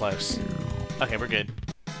is gonna be close. Okay, we're good.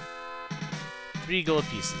 3 gold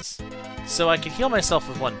pieces. So I can heal myself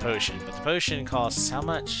with 1 potion, but the potion costs how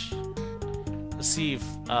much? Let's see if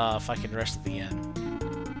I can rest at the end.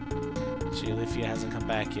 Gee, Lufia hasn't come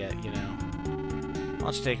back yet, you know.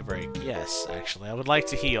 Why don't you take a break? Yes, actually. I would like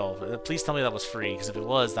to heal. Please tell me that was free, because if it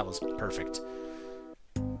was, that was perfect.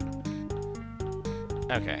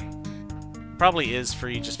 Okay. Probably is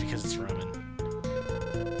free just because it's Roman.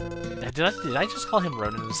 Did I just call him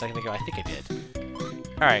Ronan a second ago? I think I did.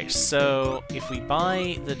 Alright, so if we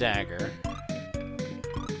buy the dagger,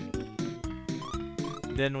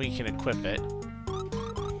 then we can equip it.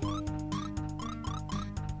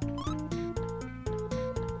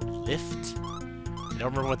 Lift? I don't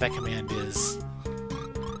remember what that command is.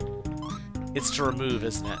 It's to remove,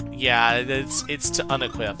 isn't it? Yeah, it's to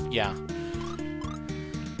unequip, yeah.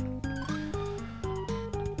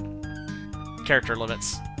 Character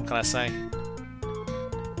limits. What can I say?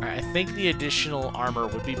 Alright, I think the additional armor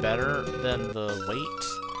would be better than the weight.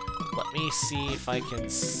 Let me see if I can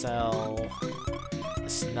sell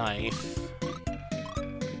this knife.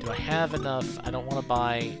 Do I have enough? I don't want to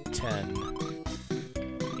buy 10.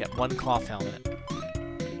 Get 1 cloth helmet.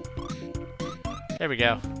 There we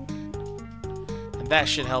go. And that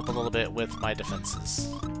should help a little bit with my defenses.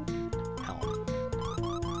 Helm.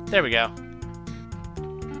 There we go.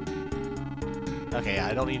 Okay,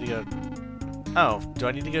 I don't need to go... Oh, do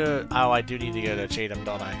I need to go... Oh, I do need to go to Chatham,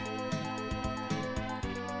 don't I?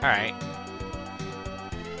 Alright.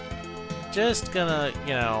 Just gonna,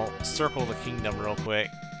 you know, circle the kingdom real quick.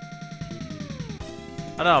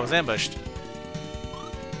 Oh no, I was ambushed.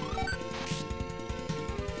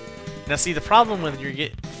 Now see, the problem when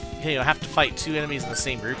you have to fight two enemies in the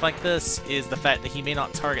same group like this is the fact that he may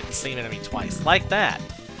not target the same enemy twice. Like that.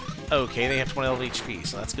 Okay, they have 20 level HP,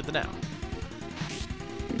 so that's good to know.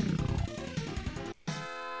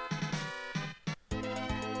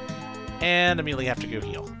 And immediately have to go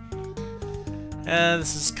heal. And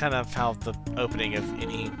this is kind of how the opening of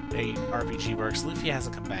any RPG works. Lufia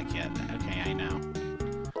hasn't come back yet. Okay, I know.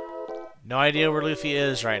 No idea where Lufia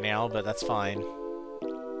is right now, but that's fine.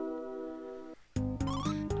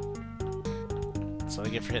 That's what I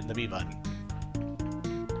get for hitting the B button.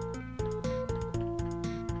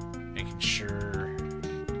 Making sure...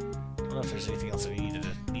 I don't know if there's anything else I need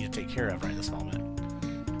to take care of right this moment.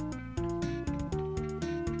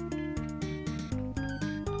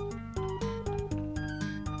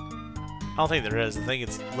 I don't think there is. I think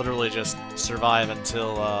it's literally just survive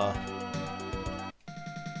until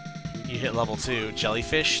you hit level 2.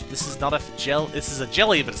 Jellyfish? This is not a this is a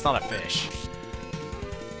jelly, but it's not a fish.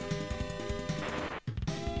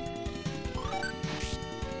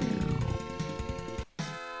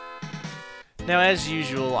 Now, as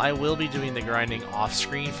usual, I will be doing the grinding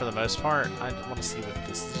off-screen for the most part. I want to see what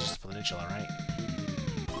this is. Just peninsula, right?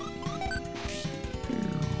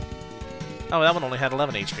 Oh, that one only had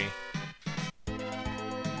 11 HP.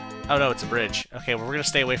 Oh no, it's a bridge. Okay, well, we're gonna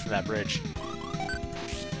stay away from that bridge.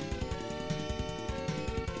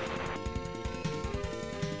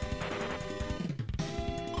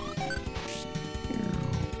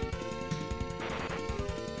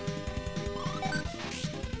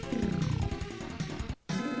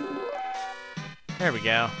 There we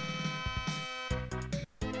go.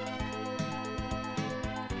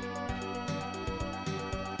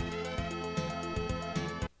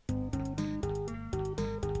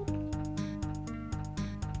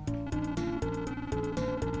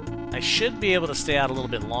 I should be able to stay out a little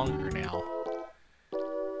bit longer now.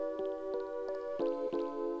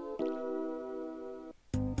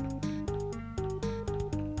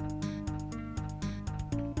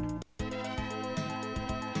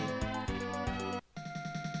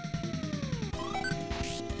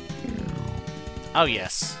 Oh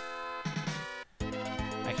yes.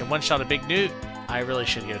 I can one-shot a big newt. I really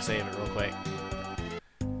should go save it real quick.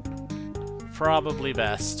 Probably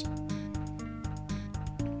best.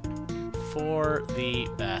 For the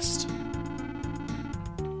best.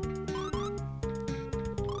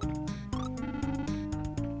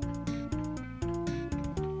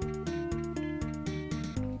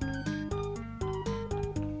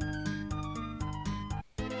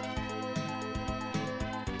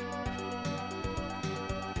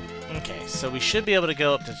 Okay, so we should be able to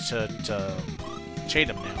go up to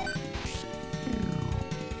Chatham now.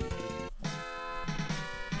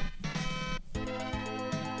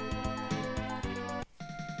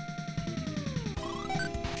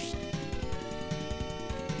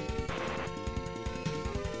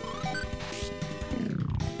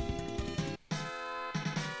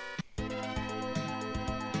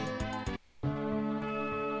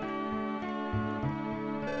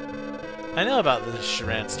 I know about the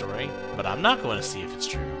Sharan story, but I'm not going to see if it's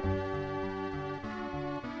true.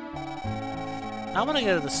 I want to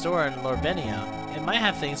go to the store in Lorbenia. It might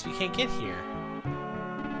have things we can't get here.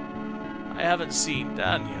 I haven't seen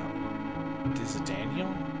Daniel. Is it Daniel?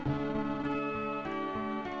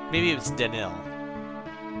 Maybe it's Daniel.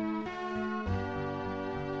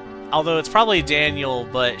 Although it's probably Daniel,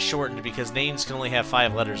 but shortened because names can only have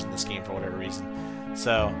 5 letters in this game for whatever reason.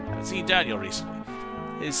 So, I haven't seen Daniel recently.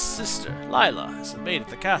 His sister, Lila, is a maid at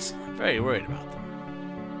the castle. I'm very worried about them.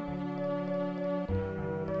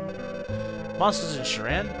 Monsters in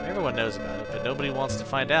Sharan? Everyone knows about it, but nobody wants to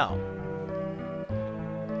find out.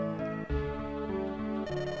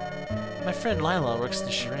 My friend Lila works in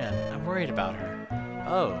Sharan. I'm worried about her.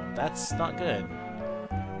 Oh, that's not good.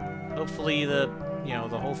 Hopefully the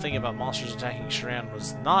whole thing about monsters attacking Sharan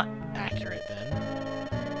was not accurate then.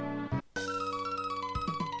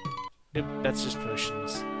 Nope, that's just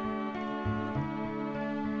potions.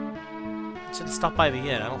 Should stop by the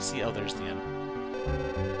inn. I don't see... Oh, there's the inn.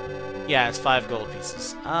 Yeah, it's 5 gold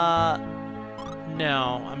pieces.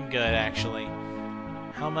 No, I'm good, actually.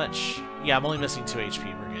 How much? Yeah, I'm only missing 2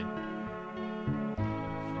 HP. We're good.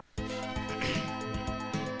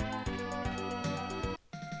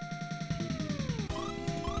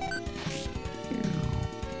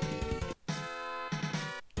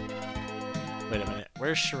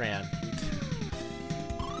 Where's Sharan?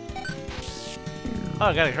 Oh,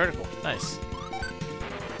 I got a critical. Nice.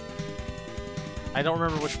 I don't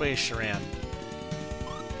remember which way is Sharan.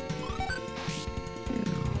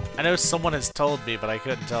 I know someone has told me, but I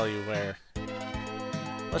couldn't tell you where.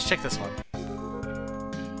 Let's check this one.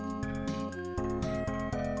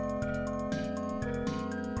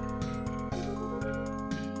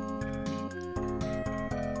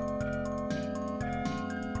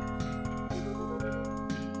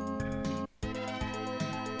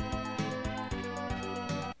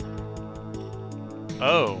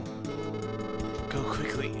 Oh. Go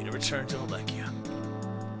quickly and return to Lufia.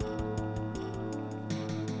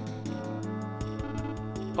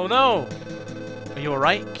 Oh no! Are you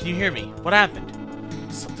alright? Can you hear me? What happened?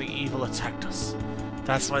 Something evil attacked us.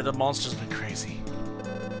 That's why the monsters went crazy.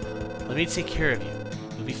 Let me take care of you.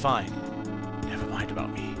 You'll be fine. Never mind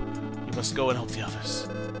about me. You must go and help the others.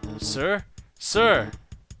 Sir? Sir!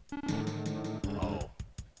 Oh.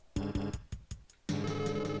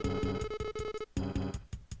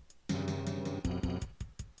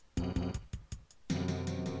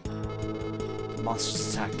 The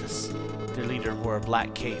monsters attacked us. Their leader wore a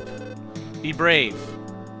black cape. Be brave!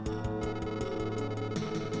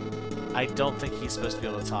 I don't think he's supposed to be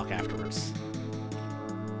able to talk afterwards.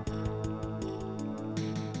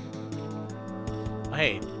 Oh,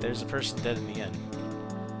 hey, there's a person dead in the end.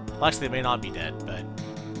 Well, actually, they may not be dead, but...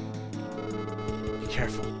 Be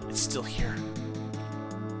careful, it's still here.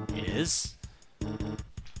 It is?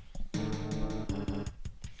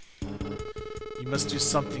 You must do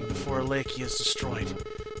something before Lali-ho is destroyed.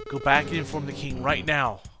 Go back and inform the king right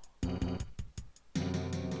now.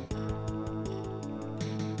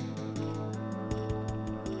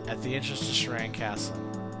 At the entrance to Sharan Castle.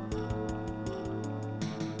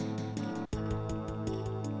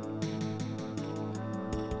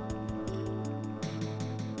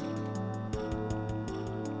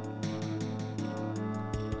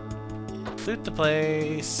 Loot the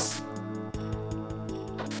place.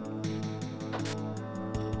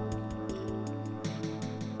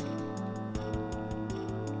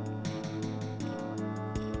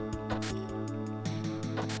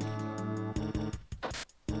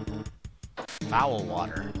 Foul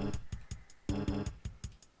water.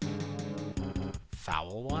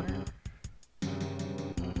 Foul water?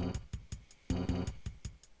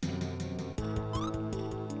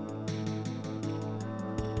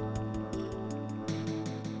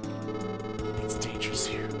 It's dangerous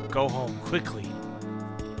here. Go home, quickly.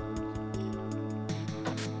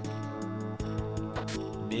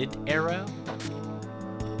 Mid-arrow?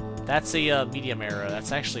 That's a medium arrow.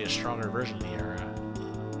 That's actually a stronger version of the arrow.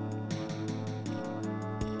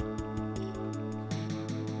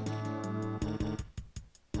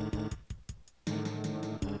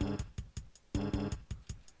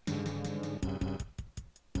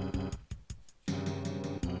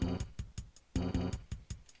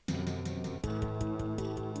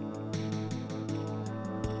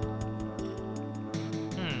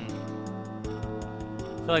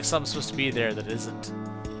 I feel like something's supposed to be there that isn't.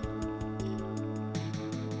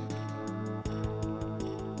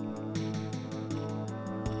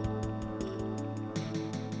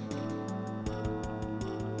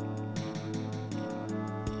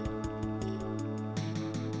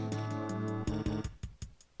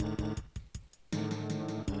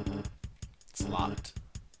 It's locked.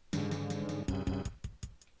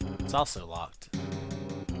 It's also locked.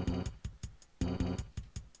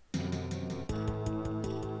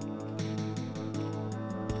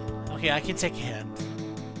 Okay, I can take a hand.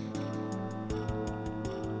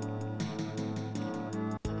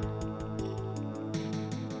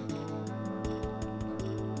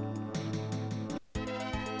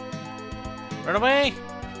 Run away!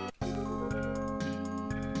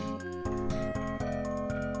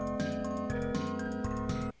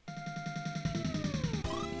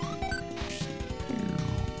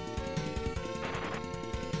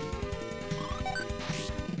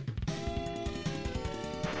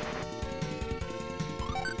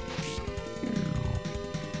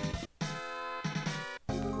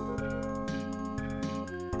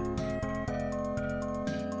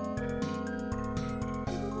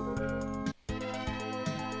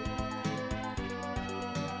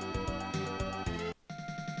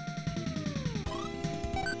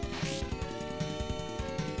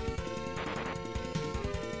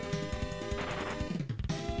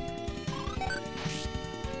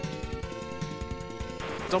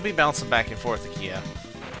 Don't be bouncing back and forth, Akia.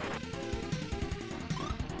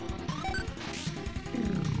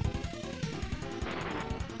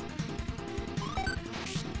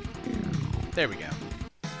 There we go.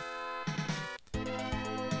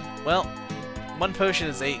 Well, one potion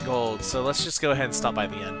is 8 gold, so let's just go ahead and stop by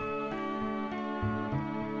the inn.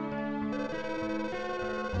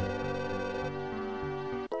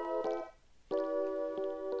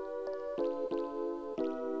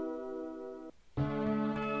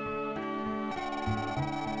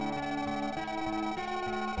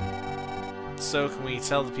 So can we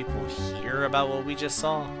tell the people here about what we just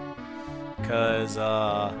saw? Cause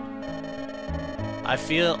I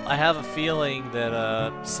have a feeling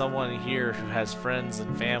that someone here who has friends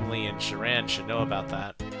and family in Shiran should know about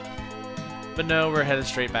that. But no, we're headed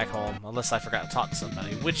straight back home, unless I forgot to talk to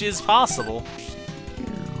somebody, which is possible.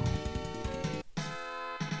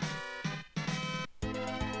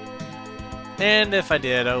 And if I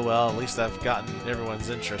did, oh well, at least I've gotten everyone's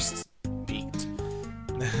interest piqued.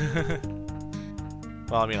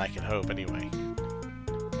 Well, I mean, I can hope, anyway.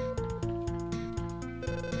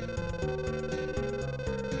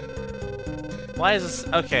 Why is this...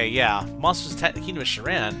 Okay, yeah. Monsters attack the Kingdom of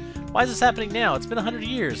Shiran. Why is this happening now? It's been 100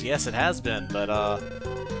 years. Yes, it has been, but,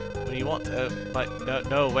 when you want to...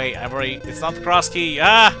 no, wait, I've already... It's not the cross key!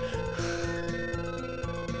 Ah!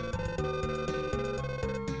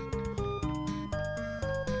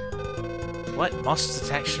 What? Monsters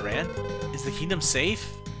attack Shiran? Is the kingdom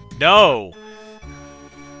safe? No!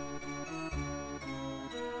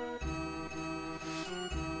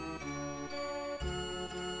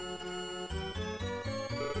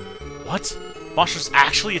 What? Monsters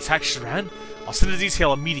actually attack Shiran? I'll send a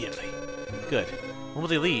detail immediately. Good. When will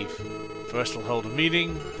they leave? First we'll hold a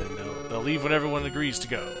meeting, then they'll leave when everyone agrees to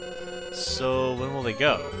go. So, when will they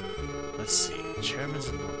go? Let's see. The chairman's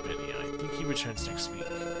in Morbinia. I think he returns next week.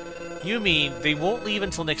 You mean they won't leave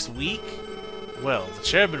until next week? Well, the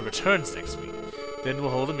chairman returns next week. Then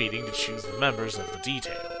we'll hold a meeting to choose the members of the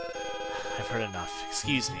detail. I've heard enough.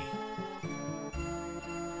 Excuse me.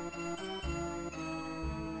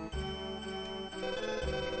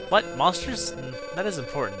 What? Monsters? That is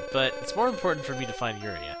important, but it's more important for me to find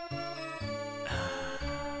Yuria.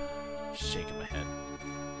 Shaking my head.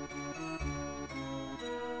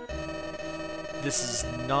 This is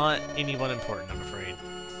not anyone important, I'm afraid.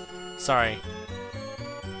 Sorry.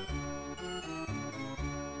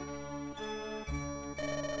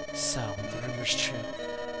 So, the rumor's true.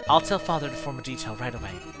 I'll tell Father to form a detail right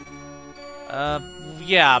away.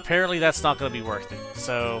 Yeah, apparently that's not going to be worth it,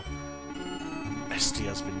 so... SD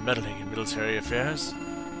has been meddling in military affairs.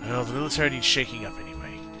 Well, the military needs shaking up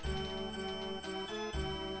anyway.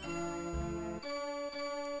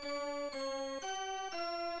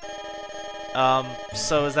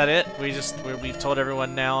 So is that it? We've told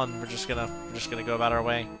everyone now, and we're just gonna go about our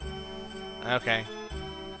way. Okay.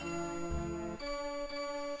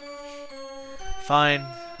 Fine.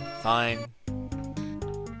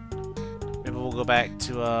 Maybe we'll go back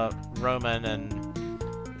to Roman and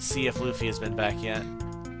see if Lufia has been back yet.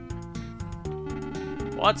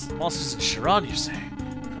 What? Monsters in Shiran, you say?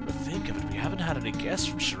 Come to think of it, we haven't had any guests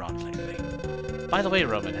from Shiran lately. By the way,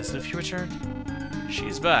 Roman, has Lufia returned?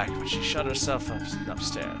 She's back, but she shut herself up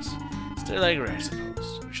upstairs. Still angry, I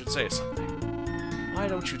suppose. You should say something. Why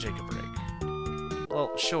don't you take a break?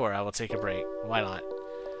 Well, sure, I will take a break. Why not?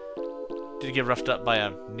 Did get roughed up by a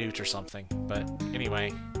newt or something, but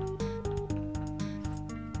anyway.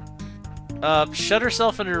 Shut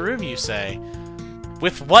herself in her room, you say?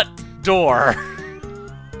 With what door?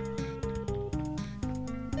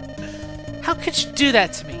 How could you do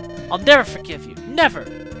that to me? I'll never forgive you. Never!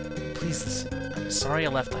 Please listen. I'm sorry I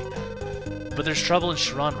left like that. But there's trouble in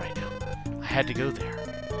Shiran right now. I had to go there.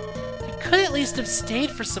 You could at least have stayed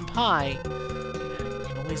for some pie. You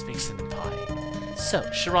can always make cinnamon pie. So,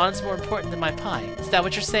 Shiran's more important than my pie. Is that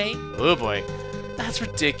what you're saying? Oh boy. That's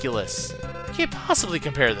ridiculous. You can't possibly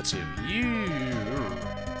compare the two.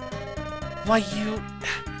 Why, you...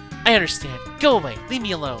 I understand. Go away. Leave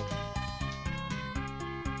me alone.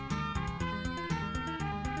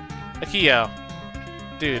 Akio.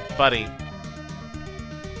 Dude, buddy.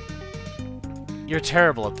 You're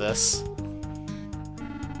terrible at this.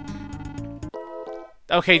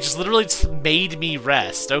 Okay, just literally made me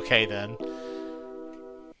rest. Okay, then.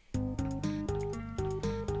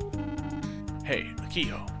 Hey,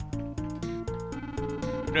 Akio.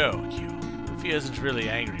 No, Akio. Lufia isn't really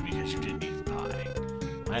angry because you didn't eat the pie.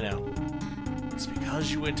 I know. It's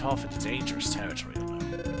because you went off into dangerous territory alone.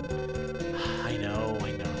 I know.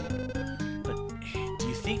 But do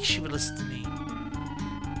you think she would listen to me?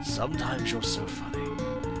 Sometimes you're so funny.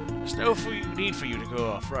 There's no need for you to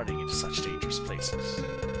go off running into such dangerous places.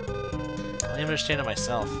 I understand it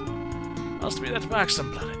myself. Must be that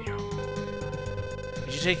Maxim blood in you.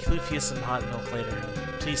 Did you take Lufia some hot milk later?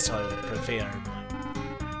 Please tell her that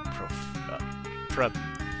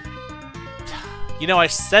You know, I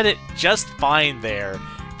said it just fine there.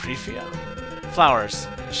 Lufia. Flowers.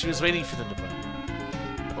 She was waiting for them to bloom.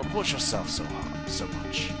 Don't push yourself so hard, so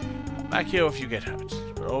much. Back here if you get hurt.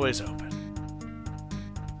 We're always open.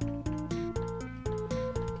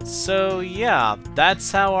 So yeah,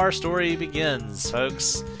 that's how our story begins,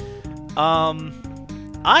 folks.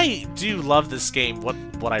 I do love this game,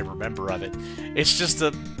 what I remember of it. It's just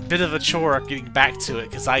a bit of a chore getting back to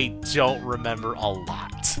it, because I don't remember a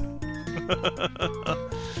lot.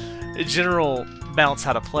 In general, bounce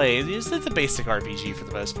how to play. It's a basic RPG for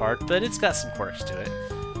the most part, but it's got some quirks to it.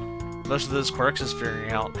 Most of those quirks is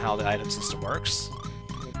figuring out how the item system works.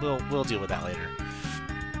 We'll deal with that later.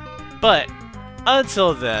 But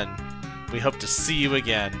until then, we hope to see you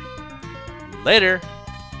again. Later!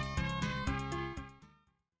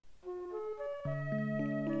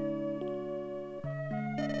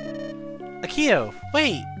 Akio,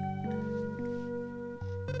 wait!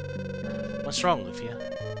 What's wrong, Lufia?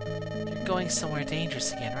 You're going somewhere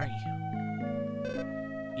dangerous again, aren't you?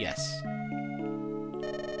 Yes.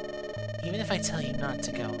 Even if I tell you not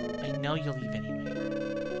to go, I know you'll leave anyway.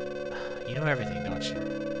 You know everything, don't you?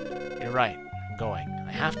 You're right. I'm going.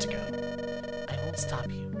 I have to go. I won't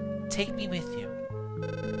stop you. Take me with you.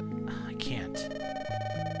 I can't.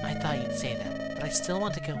 I thought you'd say that, but I still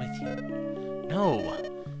want to go with you. No!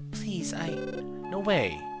 Please, no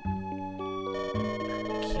way.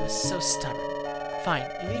 He was so stubborn. Fine,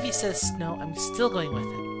 even if he says no, I'm still going with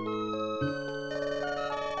him.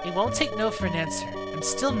 It won't take no for an answer. I'm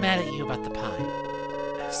still mad at you about the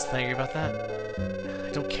pie. Still angry about that?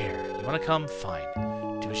 I don't care. You want to come? Fine.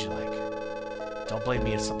 Do as you like. Don't blame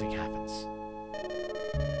me if something happens.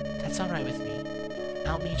 That's alright with me. I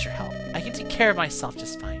don't need your help. I can take care of myself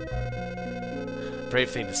just fine.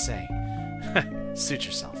 Brave thing to say. Suit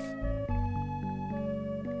yourself.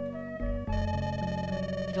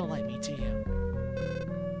 You don't like me, do you?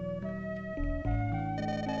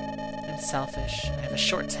 I'm selfish. I have a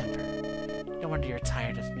short temper. No wonder you're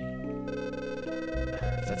tired of me.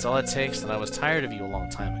 If that's all it takes, then I was tired of you a long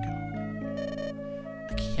time ago.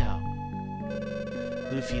 Akio.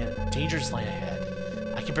 Lufia, dangers lie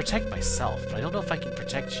ahead. I can protect myself, but I don't know if I can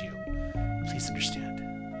protect you. Please understand.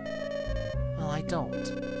 Well, I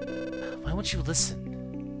don't. Why won't you listen?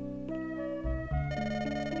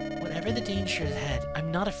 Whatever the danger ahead,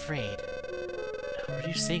 I'm not afraid. What are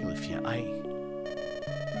you saying, Lufia?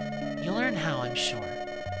 You'll learn how, I'm sure.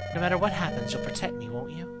 No matter what happens, you'll protect me,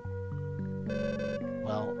 won't you?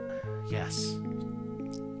 Well, yes.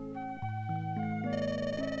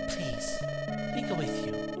 Please, let me go with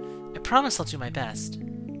you. I promise I'll do my best.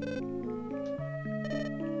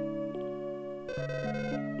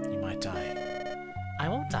 You might die. I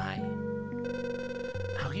won't die.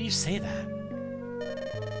 How can you say that?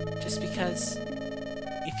 Just because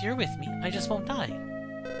if you're with me, I just won't die.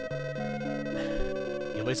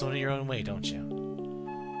 You always want it your own way, don't you?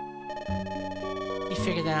 You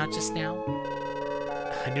figured that out just now?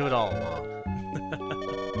 I knew it all along.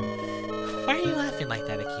 Why are you laughing like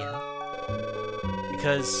that, Akio?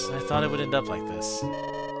 Because I thought it would end up like this.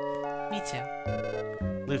 Me too.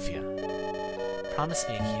 Lufia, promise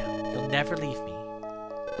me, Akio, you'll never leave me.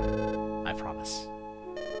 I promise.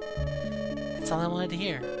 That's all I wanted to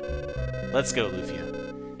hear. Let's go,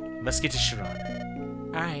 Lufia. Let's get to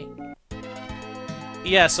Shiran. Alright.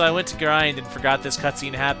 Yeah, so I went to grind and forgot this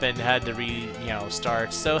cutscene happened, had to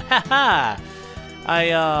start. So, haha!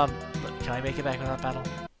 Can I make it back without battle?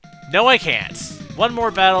 No, I can't! One more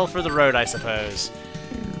battle for the road, I suppose.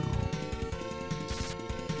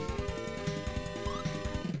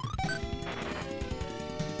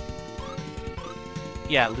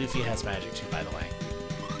 Yeah, Lufia has magic too, by the way.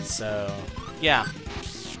 So, yeah.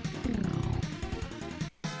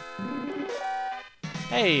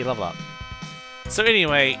 Hey, level up. So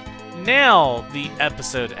anyway, now the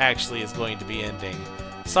episode actually is going to be ending.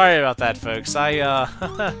 Sorry about that, folks. I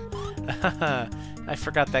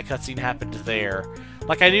forgot that cutscene happened there.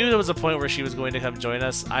 Like, I knew there was a point where she was going to come join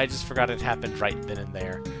us. I just forgot it happened right then and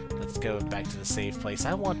there. Let's go back to the save place.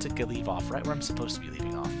 I want to leave off right where I'm supposed to be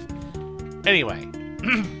leaving off. Anyway.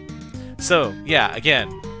 So, yeah,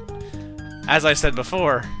 again, as I said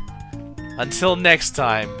before, until next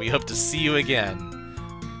time, we hope to see you again.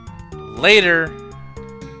 Later!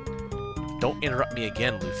 Don't interrupt me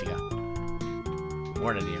again, Lufia.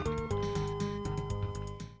 Warning you.